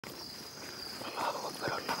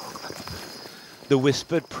The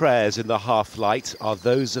whispered prayers in the half-light are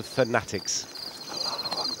those of fanatics.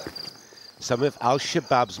 Some of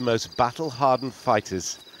al-Shabaab's most battle-hardened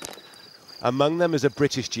fighters. Among them is a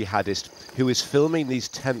British jihadist who is filming these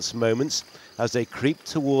tense moments as they creep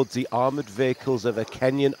towards the armoured vehicles of a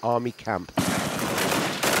Kenyan army camp.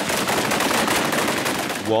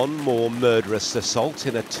 One more murderous assault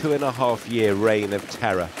in a 2.5-year reign of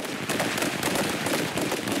terror.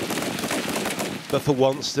 But for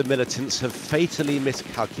once, the militants have fatally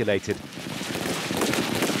miscalculated.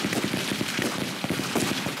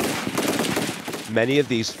 Many of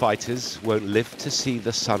these fighters won't live to see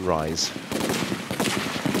the sunrise.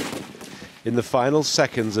 In the final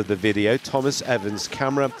seconds of the video, Thomas Evans'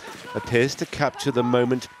 camera appears to capture the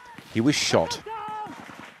moment he was shot.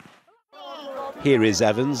 Here is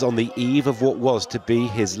Evans on the eve of what was to be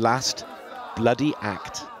his last bloody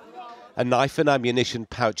act. A knife and ammunition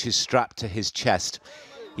pouch is strapped to his chest.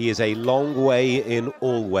 He is a long way in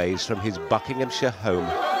all ways from his Buckinghamshire home.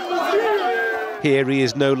 Here he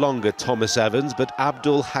is no longer Thomas Evans, but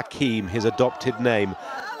Abdul Hakim, his adopted name.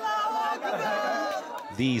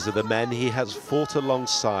 These are the men he has fought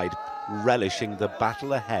alongside, relishing the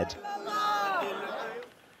battle ahead.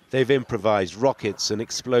 They've improvised rockets and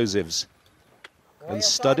explosives and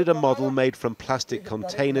studied a model made from plastic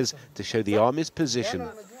containers to show the army's position.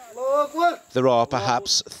 There are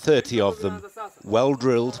perhaps 30 of them,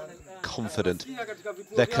 well-drilled, confident.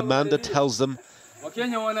 Their commander tells them, "The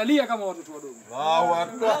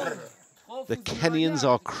Kenyans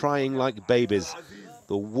are crying like babies.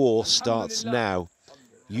 The war starts now.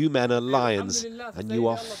 You men are lions, and you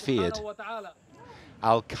are feared."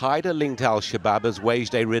 Al-Qaeda-linked al-Shabaab has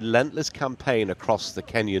waged a relentless campaign across the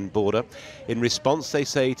Kenyan border in response, they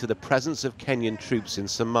say, to the presence of Kenyan troops in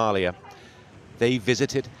Somalia. They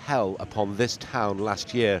visited hell upon this town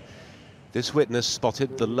last year. This witness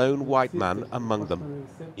spotted the lone white man among them.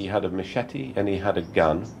 He had a machete and he had a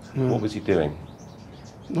gun. What was he doing?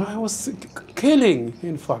 I was killing,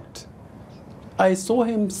 in fact. I saw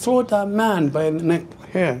him throw that man by the neck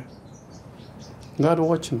here. That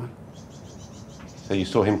watchman. So you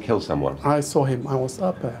saw him kill someone? I saw him. I was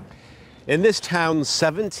up there. In this town,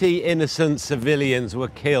 70 innocent civilians were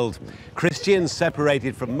killed. Christians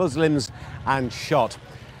separated from Muslims and shot.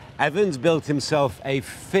 Evans built himself a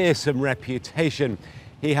fearsome reputation.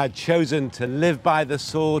 He had chosen to live by the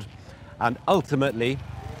sword and ultimately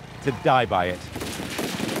to die by it.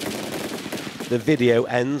 The video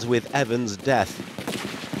ends with Evans' death.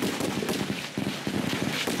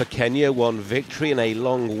 For Kenya, one victory in a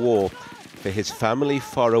long war. For his family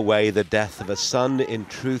far away, the death of a son, in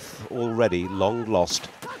truth, already long lost.